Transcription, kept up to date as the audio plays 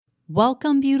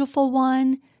Welcome, beautiful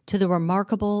one, to the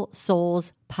Remarkable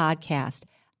Souls podcast.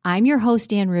 I'm your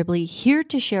host, Ann Ribley, here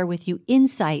to share with you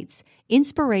insights,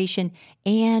 inspiration,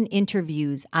 and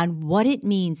interviews on what it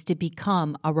means to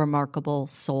become a remarkable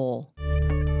soul.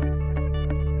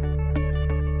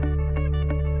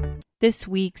 This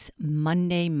week's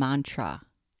Monday mantra: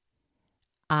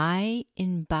 I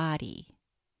embody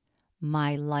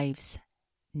my life's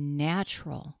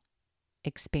natural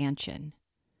expansion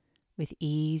with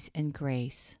ease and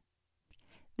grace.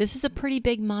 This is a pretty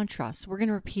big mantra, so we're going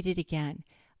to repeat it again.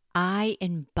 I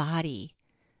embody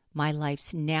my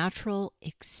life's natural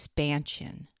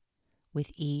expansion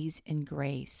with ease and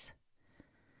grace.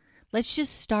 Let's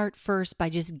just start first by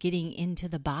just getting into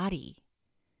the body.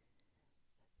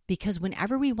 Because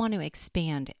whenever we want to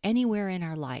expand anywhere in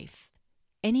our life,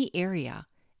 any area,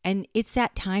 and it's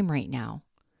that time right now,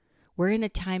 we're in a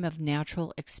time of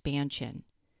natural expansion.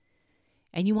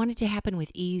 And you want it to happen with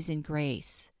ease and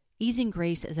grace. Ease and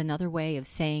grace is another way of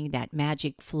saying that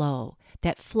magic flow.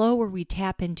 That flow where we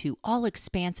tap into all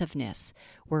expansiveness,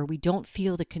 where we don't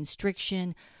feel the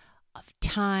constriction of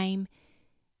time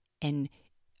and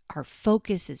our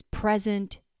focus is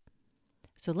present.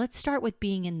 So let's start with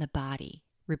being in the body.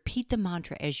 Repeat the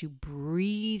mantra as you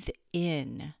breathe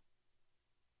in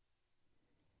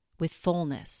with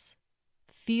fullness.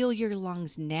 Feel your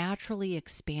lungs naturally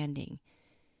expanding.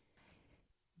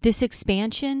 This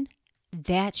expansion,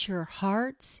 that's your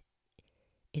heart's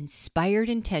inspired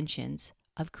intentions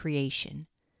of creation,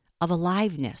 of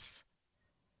aliveness.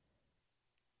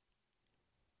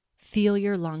 Feel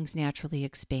your lungs naturally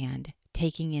expand,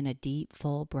 taking in a deep,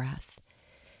 full breath,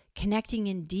 connecting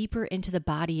in deeper into the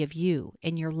body of you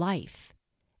and your life,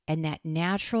 and that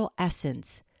natural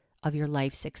essence of your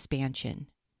life's expansion.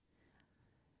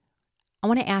 I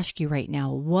want to ask you right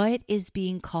now, what is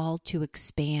being called to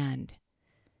expand?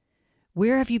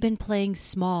 Where have you been playing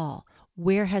small?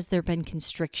 Where has there been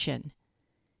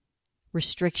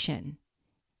restriction?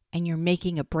 And you're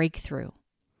making a breakthrough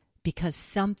because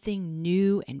something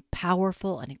new and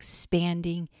powerful and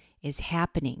expanding is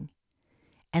happening.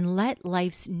 And let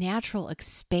life's natural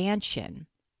expansion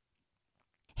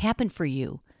happen for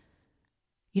you.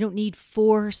 You don't need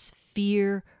force,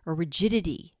 fear, or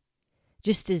rigidity.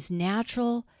 Just as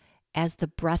natural as the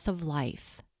breath of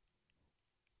life.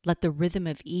 Let the rhythm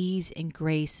of ease and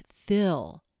grace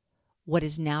fill what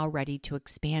is now ready to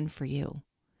expand for you.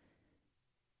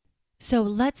 So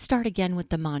let's start again with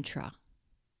the mantra.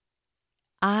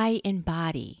 I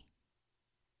embody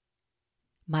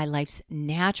my life's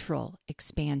natural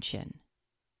expansion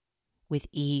with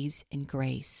ease and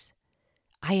grace.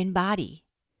 I embody.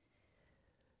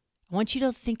 I want you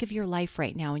to think of your life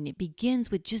right now, and it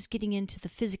begins with just getting into the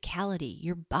physicality,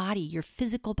 your body, your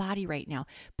physical body right now.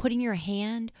 Putting your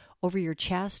hand over your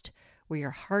chest, where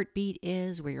your heartbeat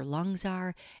is, where your lungs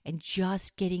are, and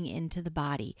just getting into the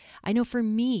body. I know for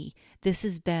me, this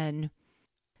has been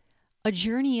a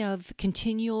journey of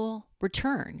continual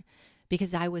return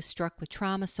because I was struck with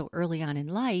trauma so early on in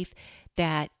life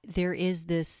that there is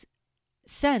this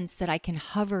sense that I can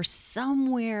hover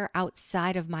somewhere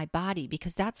outside of my body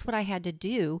because that's what I had to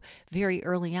do very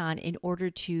early on in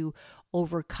order to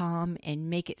overcome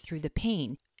and make it through the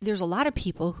pain. There's a lot of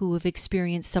people who have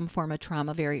experienced some form of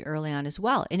trauma very early on as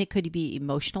well. And it could be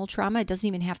emotional trauma. It doesn't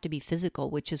even have to be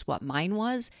physical, which is what mine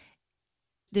was.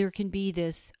 There can be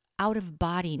this out of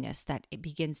bodiness that it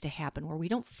begins to happen where we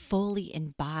don't fully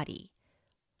embody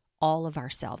all of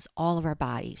ourselves, all of our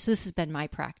body. So this has been my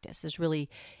practice, is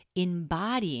really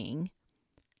embodying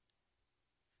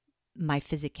my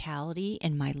physicality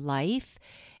and my life.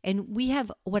 And we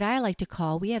have what I like to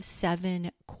call, we have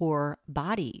 7 core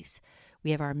bodies. We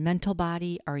have our mental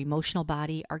body, our emotional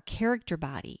body, our character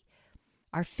body,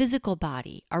 our physical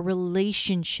body, our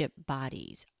relationship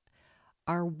bodies,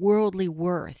 our worldly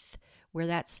worth, where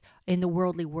that's in the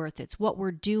worldly worth. It's what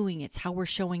we're doing. It's how we're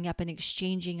showing up and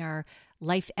exchanging our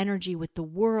life energy with the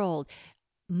world.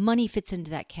 Money fits into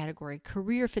that category.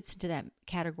 Career fits into that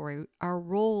category. Our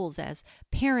roles as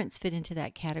parents fit into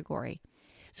that category.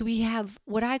 So we have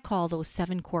what I call those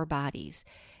 7 core bodies.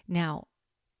 Now,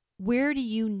 where do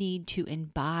you need to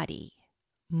embody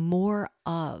more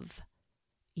of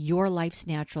your life's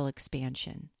natural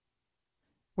expansion?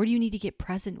 Where do you need to get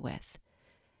present with?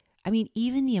 I mean,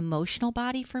 even the emotional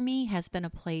body for me has been a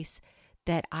place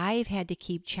that I've had to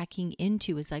keep checking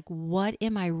into, is like, what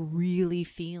am I really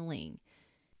feeling?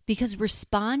 Because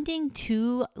responding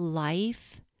to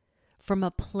life from a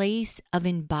place of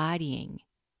embodying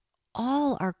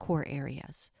all our core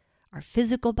areas, our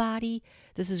physical body,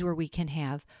 this is where we can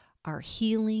have our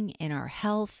healing and our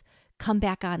health come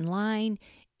back online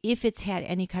if it's had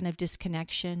any kind of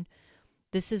disconnection,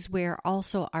 this is where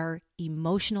also our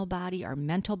emotional body, our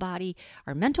mental body,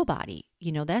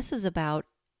 this is about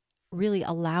really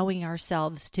allowing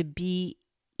ourselves to be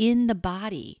in the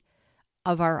body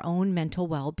of our own mental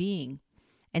well-being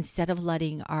instead of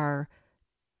letting our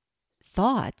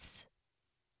thoughts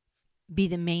be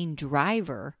the main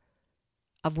driver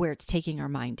of where it's taking our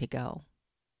mind to go.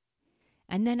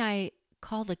 And then I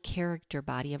call the character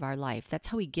body of our life. That's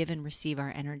how we give and receive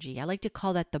our energy. I like to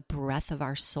call that the breath of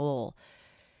our soul.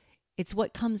 It's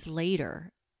what comes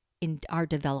later in our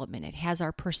development. It has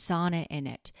our persona in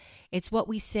it. It's what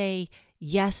we say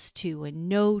yes to and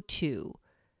no to.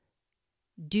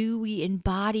 Do we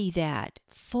embody that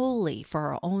fully for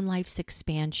our own life's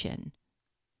expansion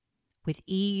with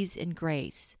ease and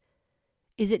grace?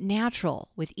 Is it natural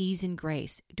with ease and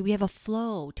grace? Do we have a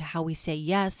flow to how we say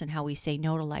yes and how we say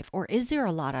no to life? Or is there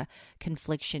a lot of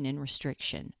confliction and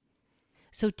restriction?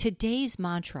 So today's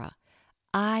mantra,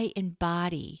 I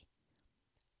embody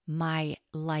my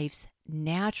life's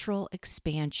natural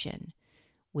expansion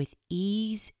with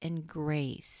ease and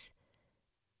grace,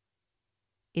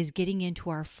 is getting into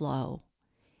our flow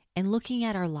and looking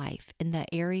at our life in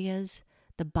the areas,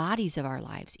 the bodies of our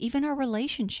lives, even our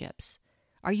relationships.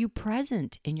 Are you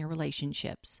present in your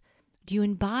relationships? Do you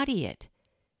embody it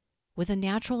with a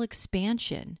natural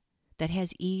expansion that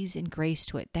has ease and grace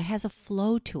to it, that has a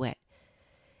flow to it?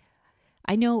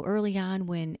 I know early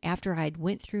on after I'd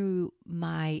went through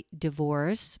my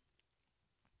divorce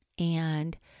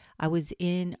and I was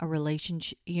in a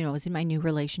relationship, I was in my new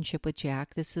relationship with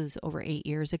Jack. This was over 8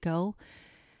 years ago.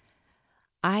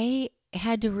 I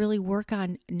had to really work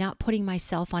on not putting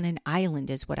myself on an island,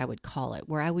 is what I would call it,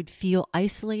 where I would feel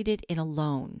isolated and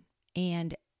alone.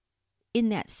 And in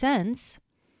that sense,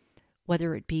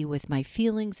 whether it be with my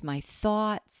feelings, my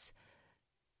thoughts,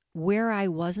 where I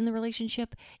was in the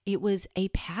relationship, it was a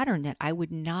pattern that I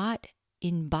would not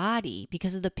embody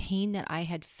because of the pain that I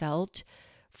had felt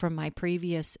from my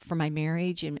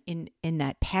marriage and in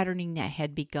that patterning that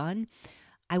had begun.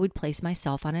 I would place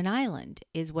myself on an island,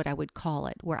 is what I would call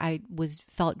it, where I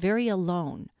felt very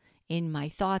alone in my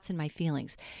thoughts and my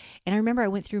feelings. And I remember I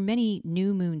went through many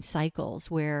new moon cycles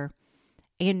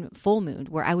and full moon,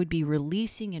 where I would be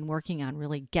releasing and working on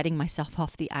really getting myself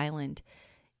off the island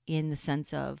in the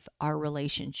sense of our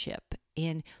relationship.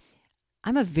 And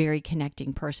I'm a very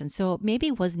connecting person, so maybe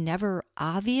it was never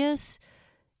obvious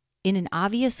in an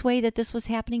obvious way that this was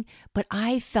happening, but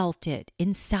I felt it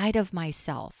inside of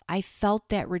myself. I felt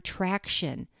that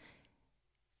retraction,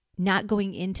 not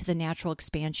going into the natural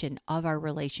expansion of our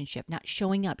relationship, not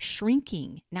showing up,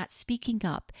 shrinking, not speaking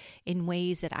up in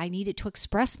ways that I needed to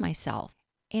express myself.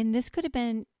 And this could have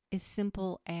been as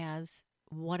simple as,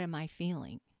 what am I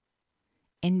feeling?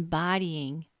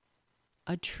 Embodying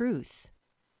a truth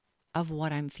of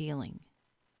what I'm feeling.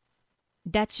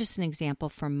 That's just an example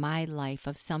from my life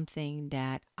of something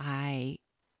that I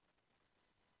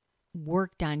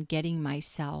worked on getting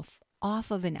myself off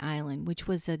of an island, which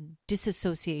was a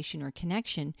disassociation or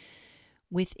connection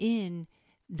within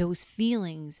those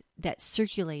feelings that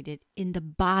circulated in the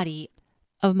body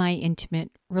of my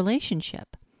intimate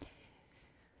relationship.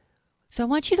 So I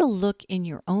want you to look in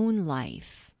your own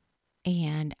life,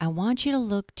 and I want you to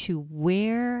look to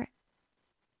where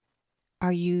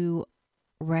are you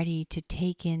ready to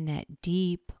take in that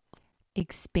deep,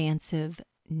 expansive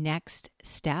next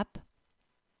step?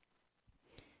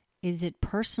 Is it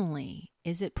personally?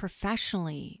 Is it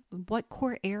professionally? What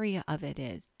core area of it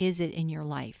is it in your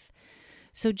life?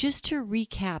 So just to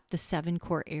recap the 7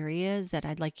 core areas that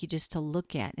I'd like you just to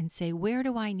look at and say, where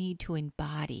do I need to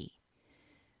embody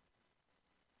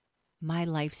my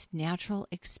life's natural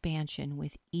expansion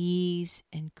with ease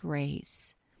and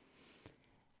grace?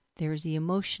 There's the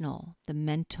emotional, the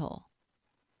mental,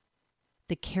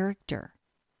 the character.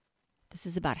 This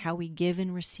is about how we give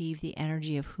and receive the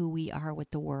energy of who we are with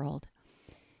the world.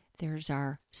 There's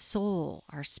our soul,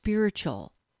 our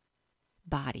spiritual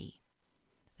body.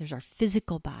 There's our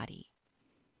physical body.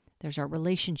 There's our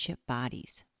relationship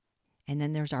bodies. And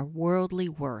then there's our worldly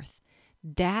worth.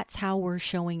 That's how we're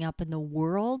showing up in the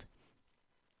world,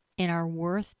 and our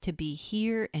worth to be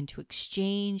here and to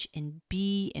exchange and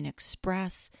be and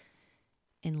express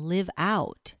and live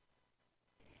out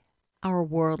our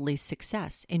worldly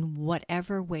success in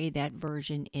whatever way that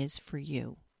version is for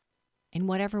you. In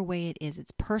whatever way it is,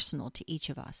 it's personal to each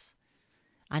of us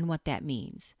on what that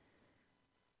means.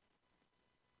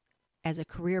 As a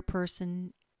career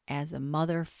person, as a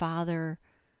mother, father,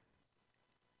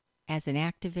 as an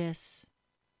activist,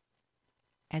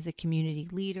 as a community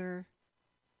leader,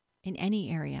 in any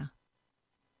area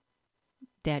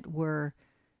that we're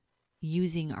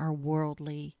using our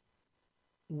worldly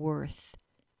worth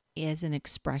as an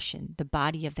expression, the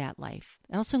body of that life.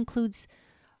 It also includes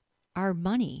our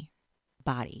money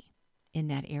body in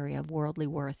that area of worldly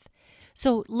worth.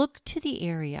 So look to the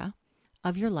area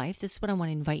of your life. This is what I want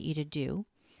to invite you to do.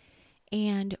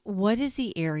 And what is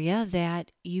the area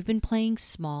that you've been playing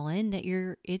small in that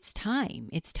it's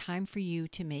time for you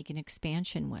to make an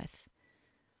expansion with.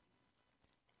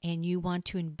 And you want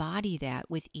to embody that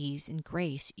with ease and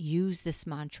grace. Use this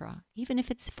mantra, even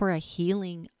if it's for a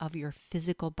healing of your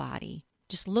physical body.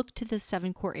 Just look to the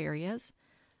 7 core areas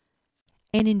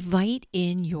and invite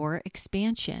in your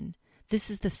expansion. This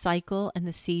is the cycle and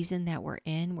the season that we're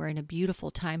in. We're in a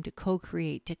beautiful time to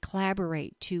co-create, to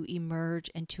collaborate, to emerge,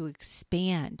 and to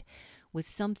expand with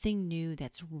something new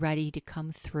that's ready to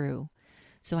come through.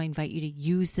 So I invite you to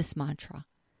use this mantra.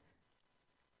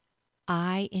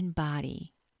 I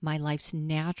embody my life's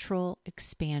natural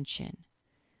expansion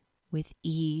with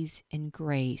ease and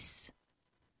grace.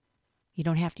 You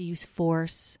don't have to use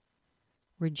force,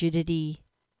 rigidity.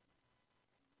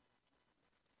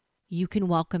 You can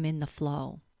welcome in the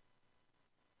flow.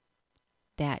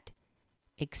 That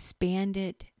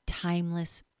expanded,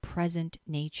 timeless, present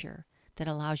nature that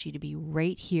allows you to be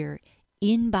right here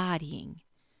embodying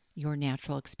your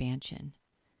natural expansion.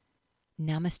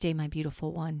 Namaste, my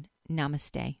beautiful one.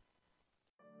 Namaste.